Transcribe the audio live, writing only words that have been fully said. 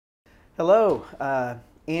Hello,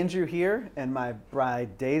 Andrew here, and my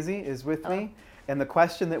bride Daisy is with me. And the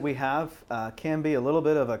question that we have can be a little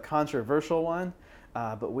bit of a controversial one,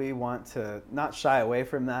 but we want to not shy away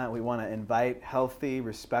from that. We want to invite healthy,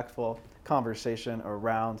 respectful conversation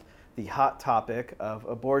around the hot topic of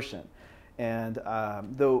abortion. And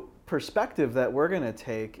the perspective that we're going to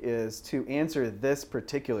take is to answer this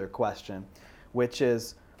particular question, which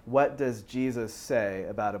is, what does Jesus say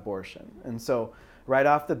about abortion? And so right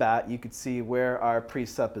off the bat, you could see where our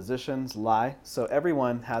presuppositions lie. So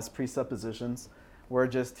everyone has presuppositions. We're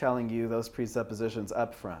just telling you those presuppositions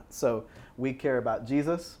up front. So we care about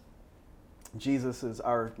Jesus. Jesus is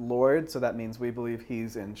our Lord, so that means we believe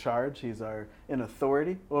he's in charge. He's in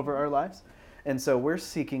authority over our lives. And so we're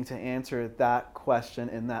seeking to answer that question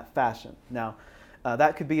in that fashion. Now,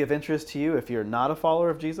 that could be of interest to you if you're not a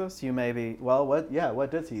follower of Jesus. You may be, well, what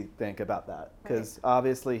does he think about that? Because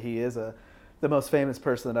obviously he is the most famous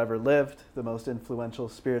person that ever lived, the most influential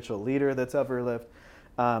spiritual leader that's ever lived.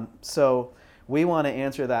 So we want to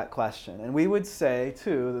answer that question. And we would say,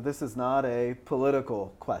 too, that this is not a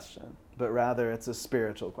political question, but rather it's a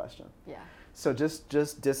spiritual question. Yeah. So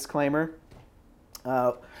just disclaimer,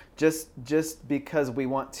 just because we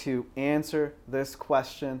want to answer this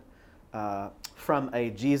question from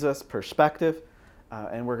a Jesus perspective,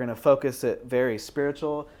 and we're going to focus it very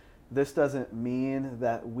spiritual, this doesn't mean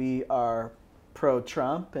that we are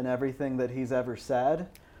pro-Trump and everything that he's ever said.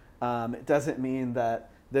 It doesn't mean that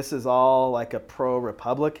this is all like a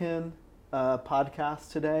pro-Republican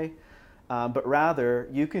podcast today, but rather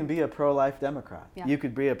you can be a pro-life Democrat. Yeah. You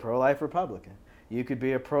could be a pro-life Republican. You could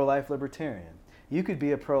be a pro-life Libertarian. You could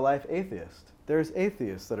be a pro-life atheist. There's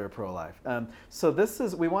atheists that are pro-life. So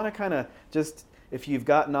we want to kind of just, if you've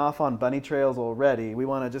gotten off on bunny trails already, we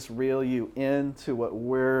want to just reel you into what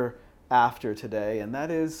we're after today, and that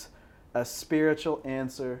is a spiritual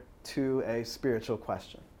answer to a spiritual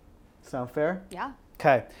question. Sound fair? Yeah.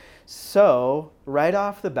 Okay. So right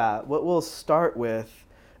off the bat, what we'll start with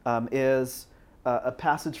is a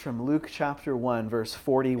passage from Luke chapter 1, verse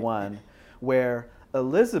 41, where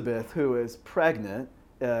Elizabeth, who is pregnant,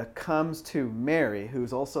 comes to Mary,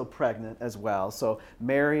 who's also pregnant as well. So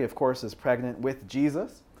Mary, of course, is pregnant with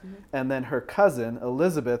Jesus. Mm-hmm. And then her cousin,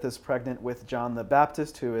 Elizabeth, is pregnant with John the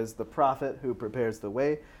Baptist, who is the prophet who prepares the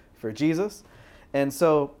way for Jesus. And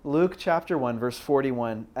so Luke chapter 1, verse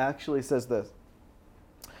 41 actually says this.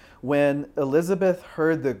 When Elizabeth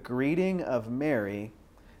heard the greeting of Mary,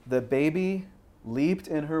 the baby leaped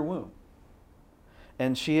in her womb.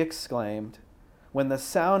 And she exclaimed, "When the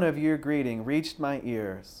sound of your greeting reached my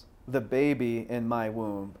ears, the baby in my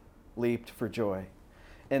womb leaped for joy."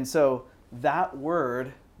 And so that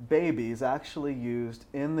word, baby, is actually used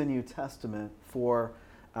in the New Testament for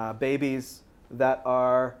babies that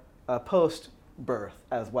are post-birth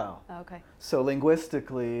as well. Okay. So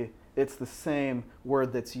linguistically, it's the same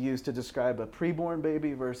word that's used to describe a preborn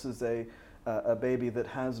baby versus a baby that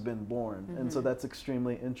has been born. Mm-hmm. And so that's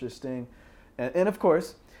extremely interesting. And of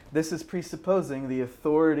course, this is presupposing the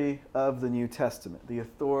authority of the New Testament, the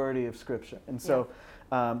authority of Scripture. And so,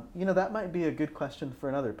 that might be a good question for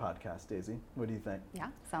another podcast, Daisy. What do you think? Yeah,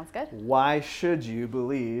 sounds good. Why should you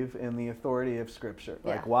believe in the authority of Scripture?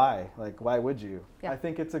 Yeah. Why? Why would you? Yeah. I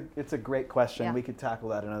think it's a great question. Yeah. We could tackle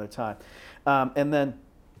that another time. And then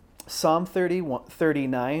Psalm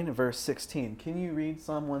 39, verse 16. Can you read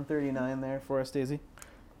Psalm 139 there for us, Daisy?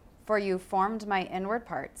 For you formed my inward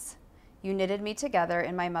parts. You knitted me together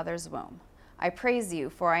in my mother's womb. I praise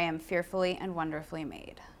you, for I am fearfully and wonderfully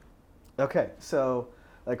made. Okay, so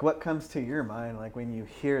what comes to your mind when you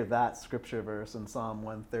hear that scripture verse in Psalm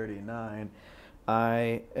 139,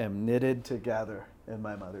 I am knitted together in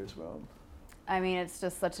my mother's womb? I mean, it's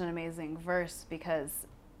just such an amazing verse because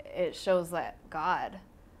it shows that God,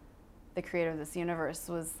 the creator of this universe,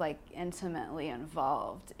 was intimately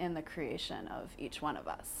involved in the creation of each one of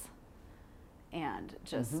us. And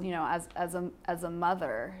just, mm-hmm. As a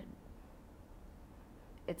mother,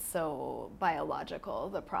 it's so biological,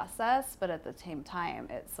 the process, but at the same time,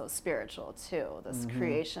 it's so spiritual too. This mm-hmm.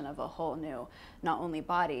 creation of a whole new, not only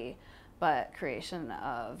body, but creation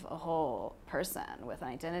of a whole person with an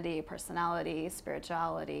identity, personality,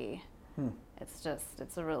 spirituality.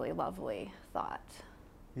 It's a really lovely thought.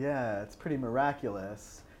 Yeah, it's pretty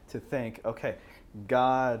miraculous to think, okay,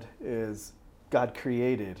 God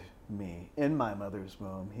created me in my mother's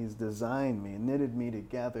womb. He's designed me, knitted me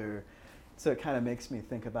together. So it kind of makes me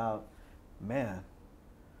think about, man,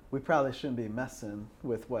 we probably shouldn't be messing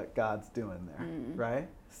with what God's doing there, right?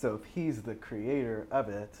 So if he's the creator of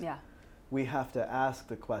it, we have to ask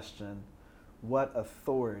the question, what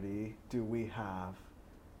authority do we have,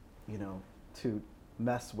 to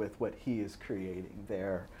mess with what he is creating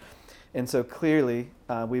there. And so clearly,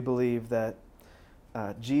 we believe that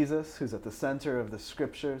Jesus, who's at the center of the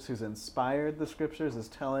scriptures, who's inspired the scriptures, is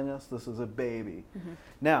telling us this is a baby. Mm-hmm.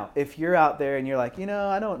 Now, if you're out there and you're like,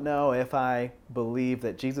 I don't know if I believe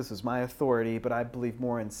that Jesus is my authority, but I believe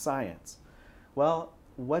more in science. Well,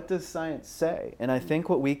 what does science say? And I think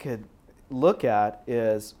what we could look at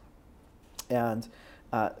is, and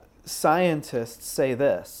scientists say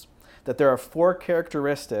this, that there are 4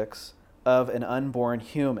 characteristics of an unborn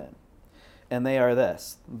human. And they are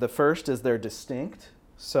this. The first is they're distinct.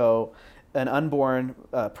 So an unborn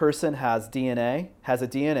person has a DNA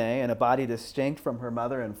and a body distinct from her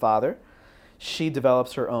mother and father. She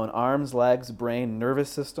develops her own arms, legs, brain, nervous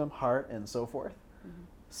system, heart, and so forth.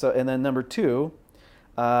 Mm-hmm. And then number 2,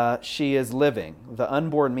 she is living. The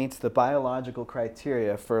unborn meets the biological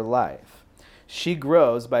criteria for life. She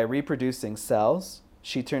grows by reproducing cells.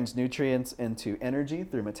 She turns nutrients into energy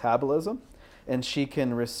through metabolism, and she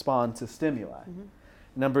can respond to stimuli. Mm-hmm.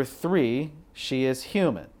 Number 3, she is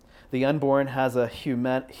human. The unborn has a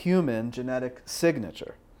human genetic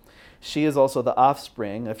signature. She is also the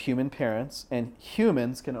offspring of human parents, and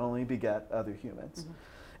humans can only beget other humans. Mm-hmm.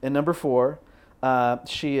 And number 4,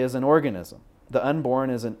 she is an organism. The unborn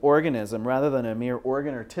is an organism rather than a mere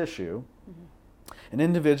organ or tissue, mm-hmm. an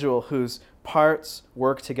individual whose parts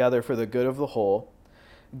work together for the good of the whole,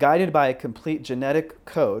 guided by a complete genetic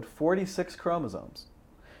code, 46 chromosomes.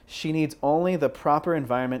 She needs only the proper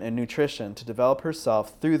environment and nutrition to develop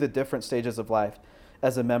herself through the different stages of life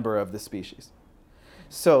as a member of the species.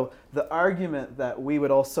 So the argument that we would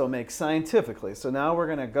also make scientifically, so now we're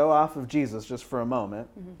going to go off of Jesus just for a moment,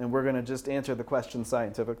 mm-hmm. and we're going to just answer the question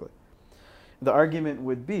scientifically. The argument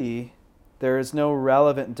would be, there is no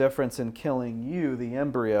relevant difference in killing you, the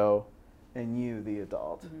embryo, and you, the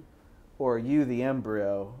adult. Mm-hmm. Or you, the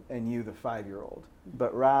embryo, and you, the 5-year-old. Mm-hmm.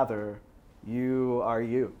 But rather, you are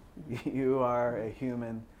you. Mm-hmm. You are a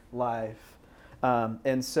human life.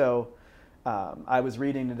 And so I was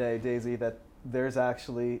reading today, Daisy, that there's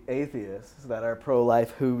actually atheists that are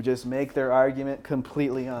pro-life who just make their argument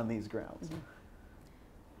completely on these grounds. Mm-hmm.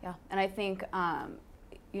 Yeah, and I think,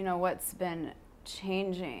 what's been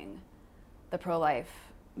changing the pro-life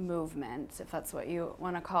movement, if that's what you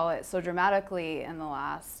want to call it, so dramatically in the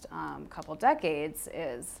last couple decades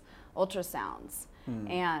is ultrasounds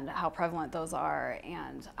and how prevalent those are,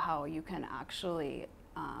 and how you can actually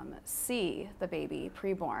see the baby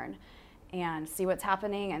preborn and see what's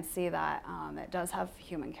happening, and see that it does have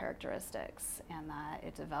human characteristics, and that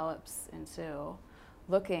it develops into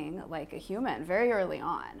looking like a human very early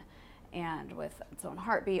on, and with its own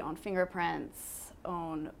heartbeat, own fingerprints,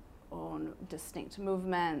 own distinct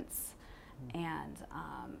movements. And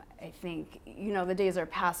I think, the days are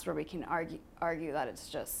past where we can argue that it's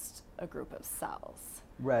just a group of cells.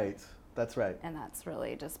 Right, that's right. And that's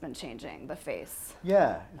really just been changing the face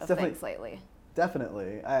of things lately.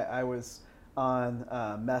 Definitely. I was on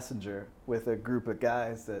Messenger with a group of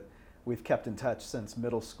guys that we've kept in touch since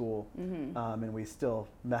middle school, mm-hmm. And we still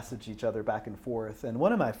message each other back and forth. And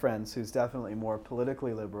one of my friends, who's definitely more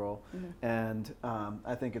politically liberal, mm-hmm. and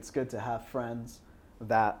I think it's good to have friends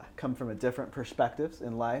that come from a different perspectives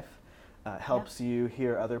in life, helps you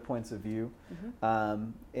hear other points of view.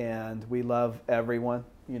 Mm-hmm. And we love everyone,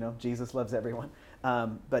 Jesus loves everyone.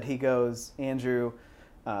 But he goes, Andrew,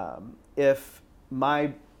 if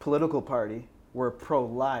my political party were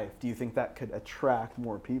pro-life, do you think that could attract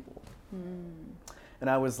more people? And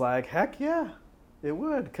I was like, heck yeah, it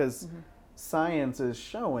would, because mm-hmm. science is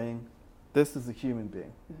showing this is a human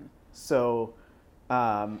being. Mm-hmm. So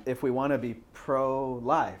if we want to be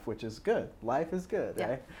pro-life, which is good, life is good,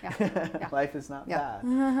 right? Yeah. Life is not bad.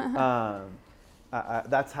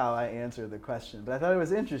 That's how I answered the question. But I thought it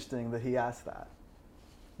was interesting that he asked that,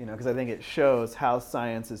 because I think it shows how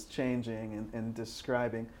science is changing and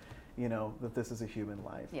describing, that this is a human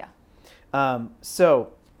life. Yeah.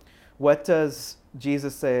 So what does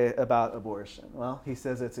Jesus say about abortion? Well, he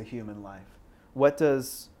says it's a human life. What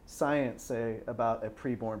does science say about a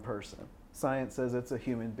preborn person? Science says it's a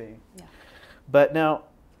human being. Yeah. But now,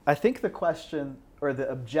 I think the question or the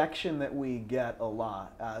objection that we get a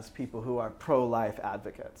lot as people who are pro-life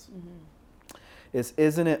advocates mm-hmm. is,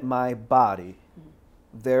 isn't it my body? Mm-hmm.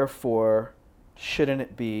 Therefore, shouldn't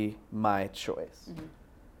it be my choice? Mm-hmm.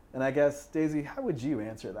 And I guess, Daisy, how would you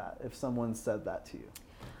answer that if someone said that to you?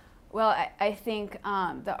 Well, I think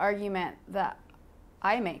the argument that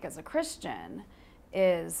I make as a Christian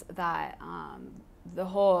is that the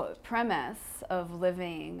whole premise of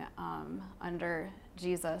living under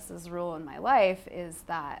Jesus' rule in my life is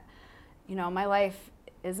that, my life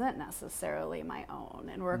isn't necessarily my own.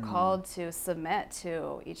 And we're called to submit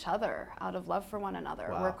to each other out of love for one another.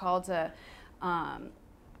 Wow. We're called to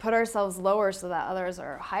put ourselves lower so that others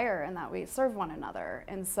are higher and that we serve one another.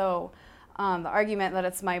 And so the argument that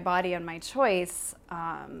it's my body and my choice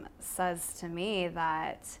says to me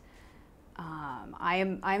that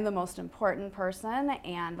I'm the most important person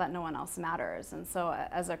and that no one else matters. And so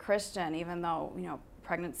as a Christian, even though,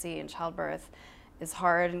 pregnancy and childbirth is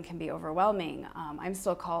hard and can be overwhelming, I'm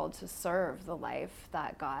still called to serve the life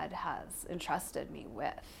that God has entrusted me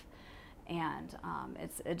with. And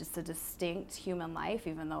it's a distinct human life,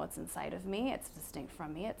 even though it's inside of me, it's distinct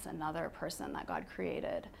from me. It's another person that God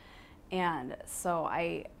created. And so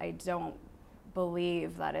I don't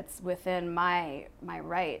believe that it's within my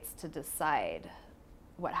rights to decide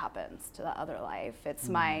what happens to the other life. It's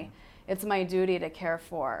my duty to care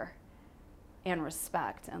for and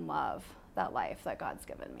respect and love that life that God's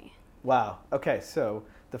given me. Wow. Okay, so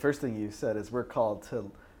the first thing you said is we're called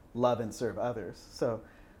to love and serve others. So,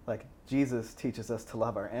 like, Jesus teaches us to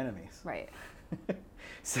love our enemies. Right.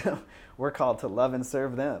 So we're called to love and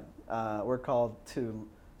serve them. We're called to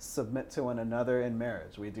submit to one another in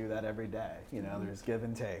marriage. We do that every day. There's give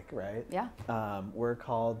and take, right? Yeah. We're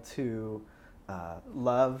called to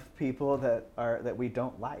love people that we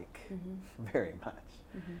don't like very much.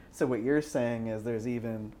 Mm-hmm. So what you're saying is there's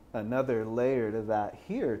even another layer to that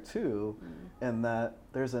here too, and that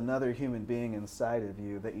there's another human being inside of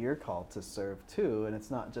you that you're called to serve too, and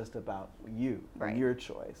it's not just about you and your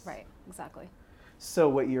choice. Right, exactly. So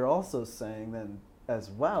what you're also saying then as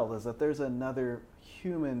well is that there's another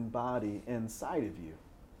human body inside of you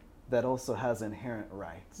that also has inherent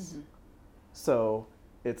rights. Mm-hmm. So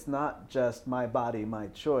it's not just my body, my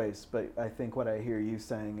choice, but I think what I hear you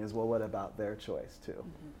saying is, well, what about their choice too?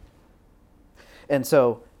 Mm-hmm. And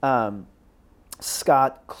so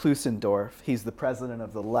Scott Klusendorf, he's the president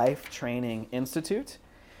of the Life Training Institute.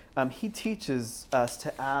 He teaches us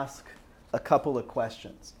to ask a couple of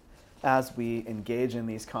questions as we engage in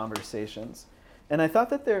these conversations. And I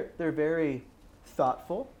thought that they're very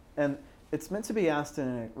thoughtful, and it's meant to be asked in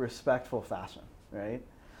a respectful fashion, right?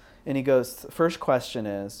 And he goes, the first question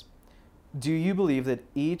is, do you believe that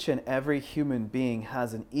each and every human being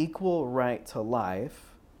has an equal right to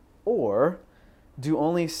life, or do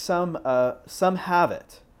only some have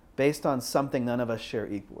it based on something none of us share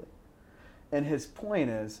equally? And his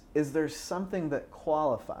point is there something that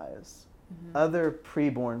qualifies other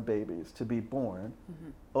preborn babies to be born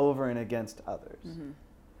over and against others?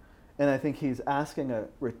 And I think he's asking a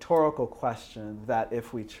rhetorical question that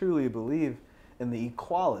if we truly believe in the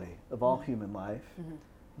equality of all human life,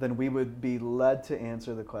 then we would be led to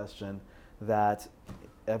answer the question that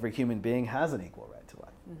every human being has an equal right to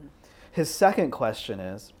life. His second question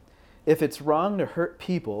is, if it's wrong to hurt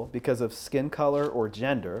people because of skin color or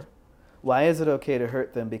gender, why is it okay to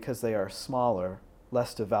hurt them because they are smaller,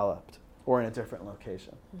 less developed, or in a different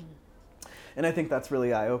location? And I think that's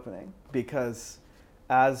really eye-opening, because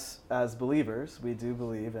as believers, we do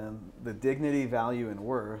believe in the dignity, value, and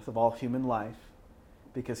worth of all human life,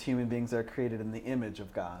 because human beings are created in the image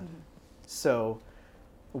of God. So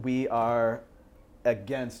we are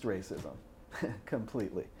against racism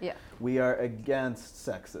completely. Yeah. We are against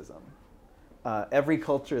sexism. Every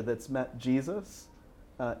culture that's met Jesus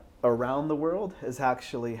around the world has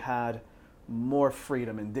actually had more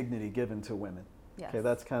freedom and dignity given to women. Yes. Okay,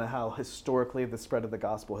 that's kind of how historically the spread of the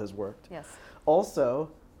gospel has worked. Yes.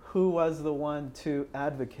 Also, who was the one to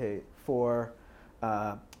advocate for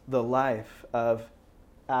the life of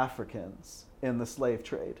Africans in the slave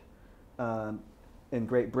trade in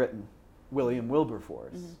Great Britain? William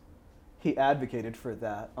Wilberforce. He advocated for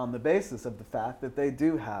that on the basis of the fact that they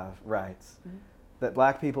do have rights, that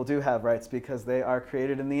black people do have rights because they are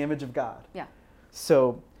created in the image of God. Yeah.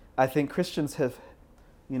 So I think Christians have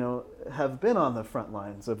been on the front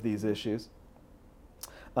lines of these issues.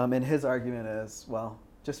 And his argument is, well,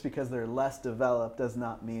 just because they're less developed does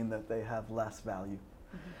not mean that they have less value.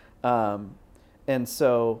 And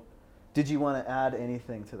so, did you want to add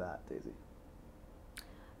anything to that, Daisy?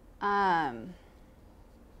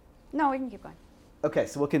 No, we can keep going. Okay,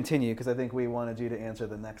 so we'll continue, because I think we wanted you to answer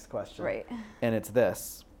the next question. Right. And it's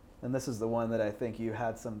this. And this is the one that I think you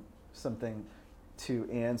had something to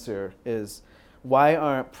answer, is why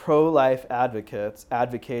aren't pro-life advocates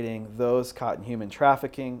advocating those caught in human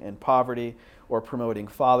trafficking and poverty, or promoting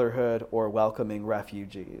fatherhood, or welcoming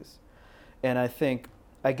refugees? And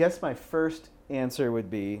I guess my first answer would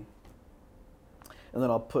be, and then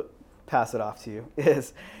I'll pass it off to you,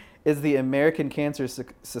 is the American Cancer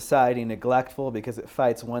Society neglectful because it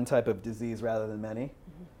fights one type of disease rather than many?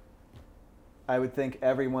 I would think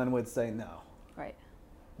everyone would say no. Right.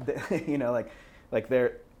 you know, like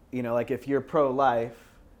they're, you know, like if you're pro-life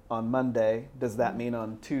on Monday, does that mean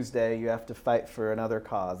on Tuesday you have to fight for another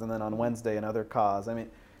cause, and then on Wednesday another cause? I mean,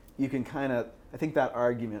 you can kind of, I think that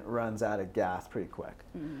argument runs out of gas pretty quick.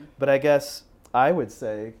 But I guess I would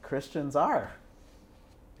say Christians are.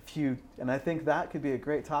 And I think that could be a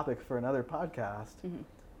great topic for another podcast,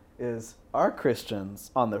 is, are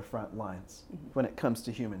Christians on the front lines when it comes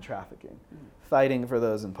to human trafficking, fighting for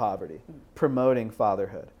those in poverty, promoting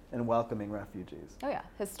fatherhood, and welcoming refugees? Oh yeah,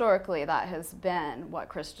 historically that has been what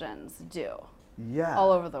Christians do. Yeah.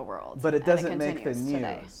 All over the world. But it doesn't make the news.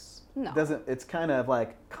 Today. No. It's kind of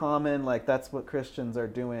like common, like that's what Christians are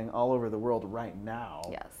doing all over the world right now.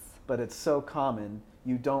 Yes. But it's so common,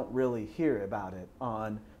 you don't really hear about it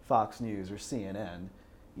on Fox News or CNN.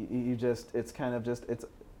 You just, it's kind of just, it's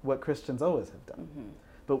what Christians always have done.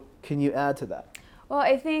 But can you add to that? Well,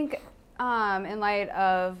 I think in light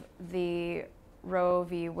of the Roe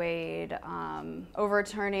v. Wade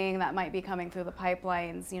overturning that might be coming through the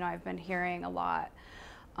pipelines, you know, I've been hearing a lot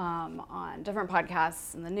on different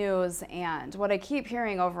podcasts in the news, and what I keep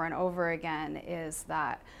hearing over and over again is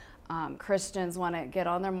that Christians want to get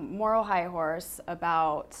on their moral high horse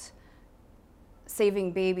about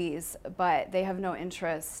saving babies, but they have no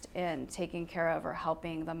interest in taking care of or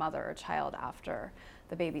helping the mother or child after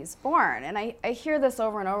the baby's born. And I hear this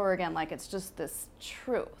over and over again, like it's just this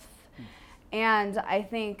truth. And I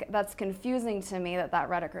think that's confusing to me that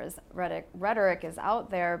rhetoric is out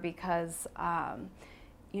there, because,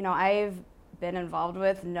 you know, I've been involved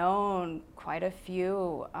with, known quite a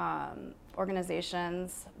few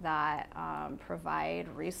organizations that provide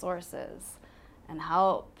resources and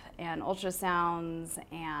help and ultrasounds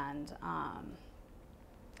and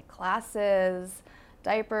classes,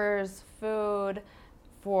 diapers, food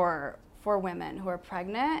for women who are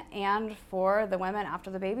pregnant and for the women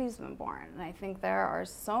after the baby's been born. And I think there are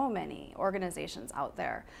so many organizations out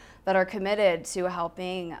there that are committed to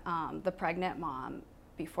helping the pregnant mom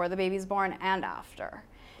before the baby's born and after.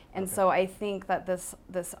 And so I think that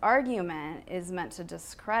this argument is meant to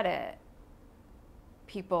discredit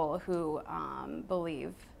people who don't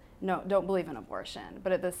believe in abortion,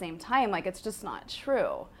 but at the same time, like, it's just not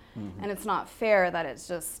true. And it's not fair that it's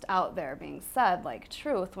just out there being said like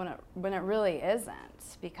truth when it really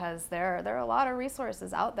isn't, because there are a lot of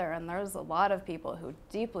resources out there, and there's a lot of people who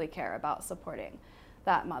deeply care about supporting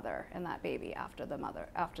that mother and that baby after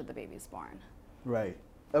the baby's born. Right.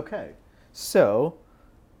 Okay. So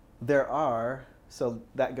that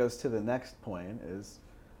goes to the next point, is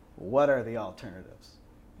what are the alternatives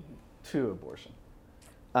to abortion?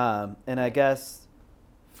 And I guess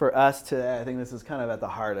for us today, I think this is kind of at the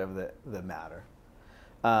heart of the matter.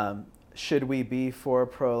 Should we be for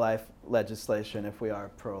pro-life legislation if we are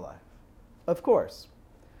pro-life? Of course.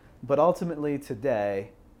 But ultimately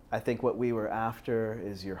today, I think what we were after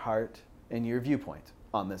is your heart and your viewpoint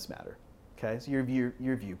on this matter. Okay, so your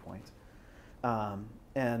viewpoint.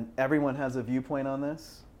 And everyone has a viewpoint on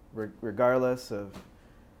this, regardless of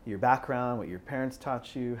your background, what your parents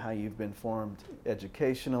taught you, how you've been formed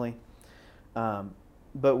educationally.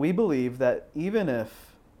 But we believe that even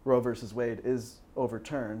if Roe versus Wade is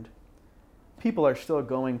overturned, people are still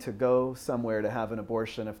going to go somewhere to have an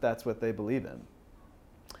abortion if that's what they believe in.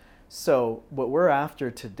 So what we're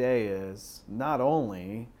after today is not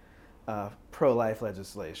only pro-life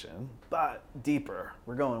legislation, but deeper.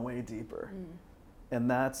 We're going way deeper.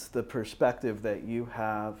 And that's the perspective that you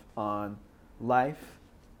have on life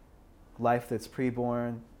that's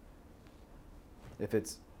preborn, if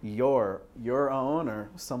it's your own or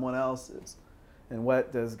someone else's, and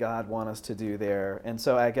what does God want us to do there? And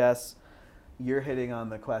so I guess you're hitting on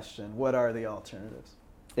the question, what are the alternatives?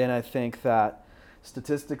 And I think that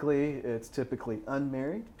statistically, it's typically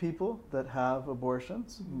unmarried people that have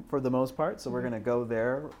abortions for the most part. So we're going to go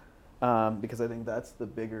there because I think that's the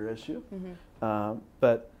bigger issue.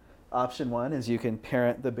 But option one is you can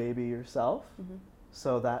parent the baby yourself.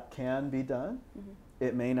 So that can be done.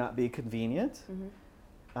 It may not be convenient.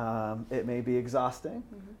 It may be exhausting.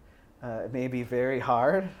 It may be very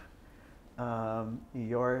hard.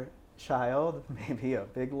 Your child may be a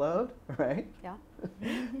big load, right? Yeah.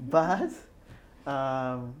 But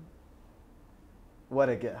what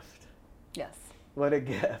a gift. Yes. What a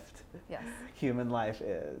gift. Yes. Human life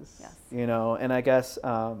is. Yes. You know, and I guess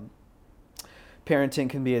parenting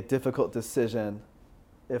can be a difficult decision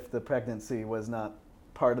if the pregnancy was not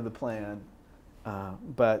part of the plan,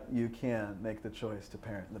 but you can make the choice to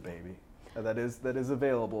parent the baby. That is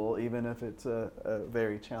available, even if it's a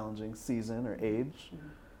very challenging season or age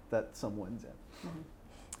that someone's in.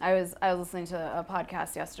 I was listening to a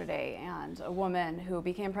podcast yesterday, and a woman who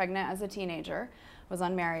became pregnant as a teenager was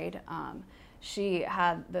unmarried, she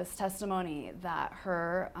had this testimony that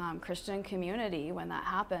her Christian community, when that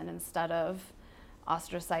happened, instead of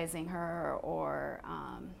ostracizing her or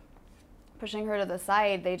pushing her to the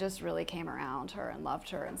side, they just really came around her and loved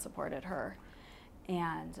her and supported her,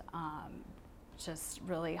 and just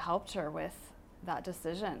really helped her with that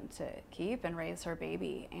decision to keep and raise her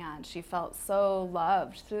baby. And she felt so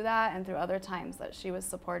loved through that and through other times that she was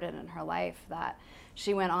supported in her life, that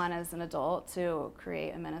she went on as an adult to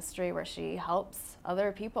create a ministry where she helps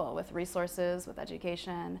other people with resources, with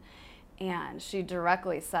education. And she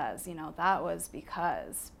directly says, you know, that was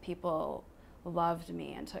because people loved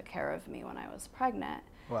me and took care of me when I was pregnant.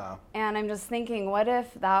 Wow. And I'm just thinking, what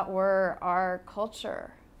if that were our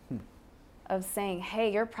culture? Of saying,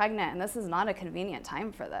 hey, you're pregnant and this is not a convenient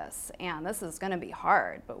time for this, and this is going to be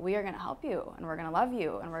hard, but we are going to help you, and we're going to love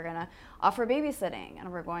you, and we're going to offer babysitting,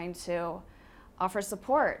 and we're going to offer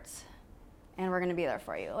support, and we're going to be there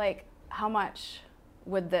for you. Like, how much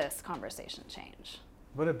would this conversation change?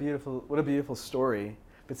 What a beautiful story.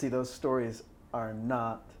 But see, those stories are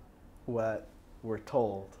not what we're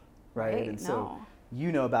told, right? And so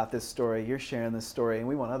you know about this story, you're sharing this story, and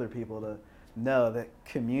we want other people to know that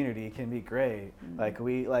community can be great.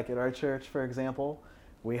 Mm-hmm. Like at our church, for example,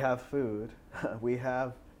 we have food, we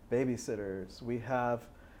have babysitters, we have,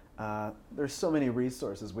 there's so many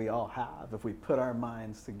resources we all have if we put our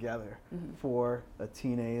minds together. Mm-hmm. For a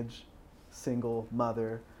teenage single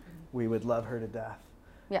mother, mm-hmm. we would love her to death.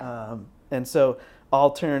 Yeah. And so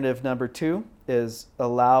alternative number 2 is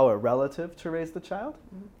allow a relative to raise the child.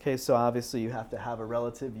 Mm-hmm. Okay, so obviously you have to have a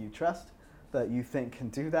relative you trust that you think can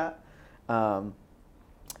do that.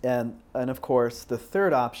 And of course, the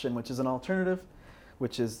third option, which is an alternative,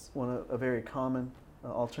 which is a very common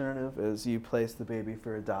alternative, is you place the baby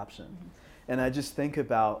for adoption. Mm-hmm. And I just think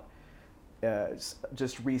about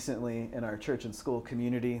just recently in our church and school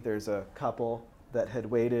community, there's a couple that had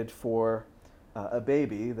waited for a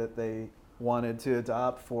baby that they wanted to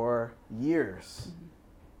adopt for years.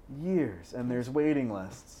 Mm-hmm. Years. And there's waiting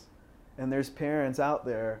lists. And there's parents out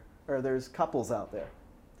there, or there's couples out there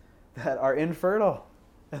that are infertile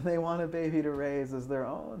and they want a baby to raise as their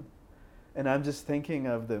own. And I'm just thinking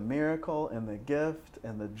of the miracle and the gift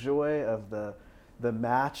and the joy of the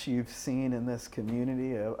match you've seen in this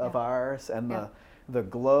community of ours, and the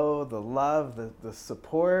glow, the love, the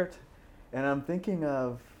support. And I'm thinking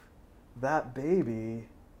of that baby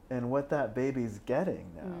and what that baby's getting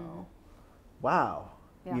now. Mm. Wow.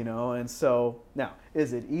 Yeah. You know, and so now,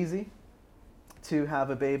 is it easy to have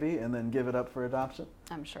a baby and then give it up for adoption?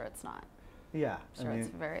 I'm sure it's not. Yeah. I'm sure it's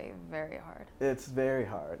very, very hard. It's very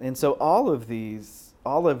hard. And so all of these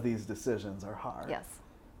decisions are hard. Yes.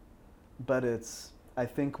 But I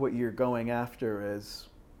think what you're going after is,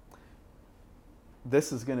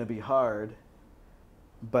 this is going to be hard,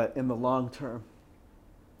 but in the long term,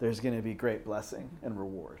 there's going to be great blessing and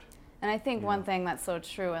reward. And I think one thing that's so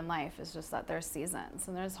true in life is just that there's seasons,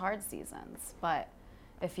 and there's hard seasons, but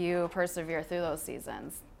if you persevere through those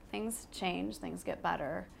seasons, things change, things get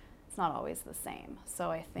better. It's not always the same. So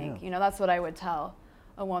I think, that's what I would tell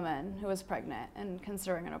a woman who is pregnant and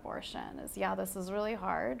considering an abortion is, this is really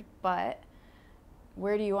hard, but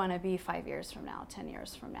where do you want to be 5 years from now, 10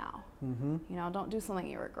 years from now? Mm-hmm. Don't do something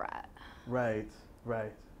you regret. Right.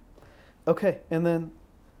 Okay, and then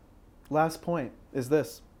last point is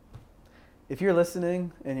this. If you're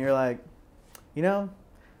listening and you're like,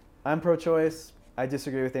 I'm pro-choice, I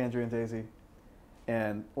disagree with Andrew and Daisy,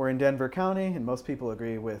 and we're in Denver County, and most people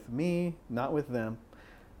agree with me, not with them,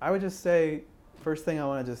 I would just say, first thing I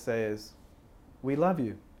want to just say is, we love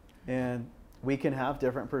you, and we can have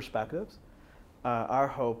different perspectives. Our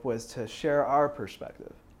hope was to share our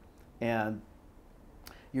perspective, and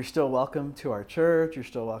you're still welcome to our church, you're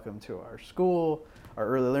still welcome to our school, our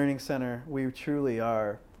early learning center. We truly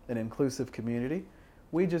are an inclusive community.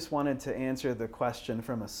 We just wanted to answer the question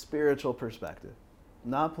from a spiritual perspective,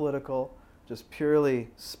 not political, just purely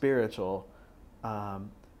spiritual.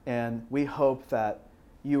 And we hope that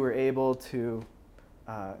you were able to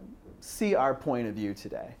see our point of view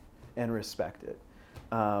today and respect it.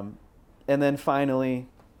 And then finally,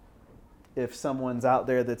 if someone's out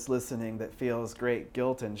there that's listening that feels great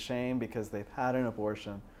guilt and shame because they've had an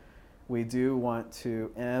abortion, we do want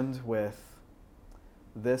to end with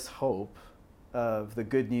this hope of the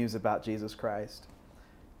good news about Jesus Christ,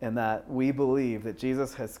 and that we believe that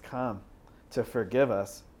Jesus has come to forgive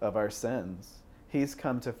us of our sins. He's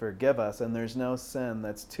come to forgive us, and there's no sin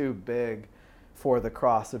that's too big for the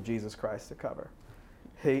cross of Jesus Christ to cover.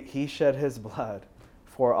 He shed his blood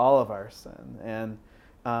for all of our sin, and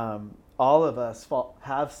all of us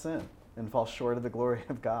have sinned and fall short of the glory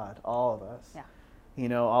of God, all of us. Yeah. You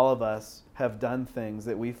know, all of us have done things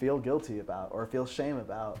that we feel guilty about or feel shame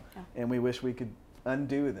about, and we wish we could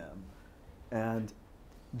undo them. And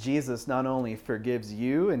Jesus not only forgives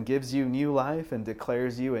you and gives you new life and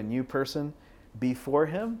declares you a new person before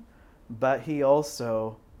him, but he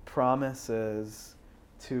also promises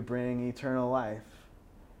to bring eternal life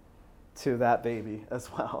to that baby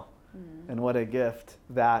as well. And what a gift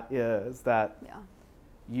that is, that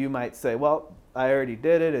you might say, well, I already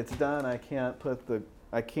did it, it's done, I can't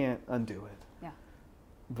undo it. Yeah.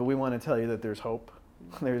 But we want to tell you that there's hope.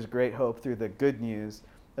 There's great hope through the good news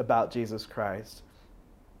about Jesus Christ.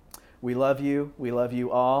 We love you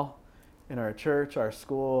all in our church, our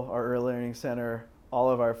school, our early learning center, all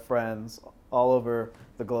of our friends all over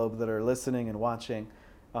the globe that are listening and watching.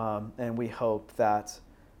 And we hope that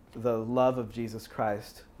the love of Jesus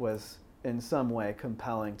Christ was in some way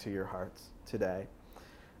compelling to your hearts today.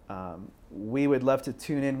 We would love to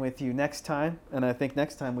tune in with you next time, and I think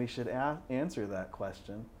next time we should answer that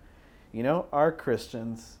question. You know, are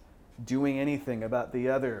Christians doing anything about the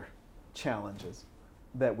other challenges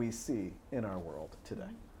that we see in our world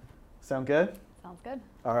today? Sound good? Sounds good.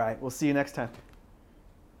 All right, we'll see you next time.